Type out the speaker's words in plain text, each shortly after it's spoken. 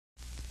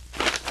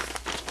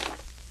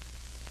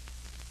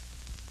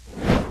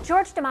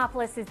George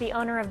Demopoulos is the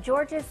owner of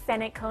George's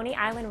Senate Coney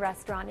Island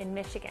restaurant in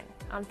Michigan.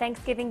 On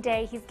Thanksgiving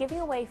Day, he's giving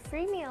away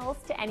free meals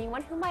to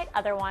anyone who might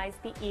otherwise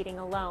be eating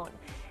alone.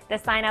 The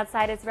sign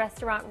outside his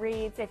restaurant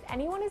reads, "If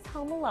anyone is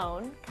home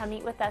alone, come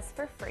eat with us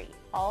for free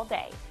all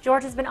day."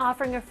 George has been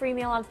offering a free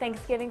meal on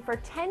Thanksgiving for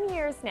 10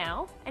 years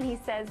now, and he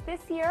says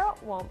this year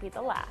won't be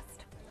the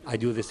last. I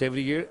do this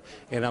every year,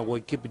 and I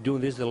will keep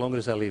doing this as long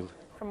as I live.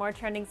 For more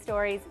trending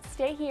stories,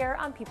 stay here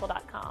on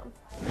people.com.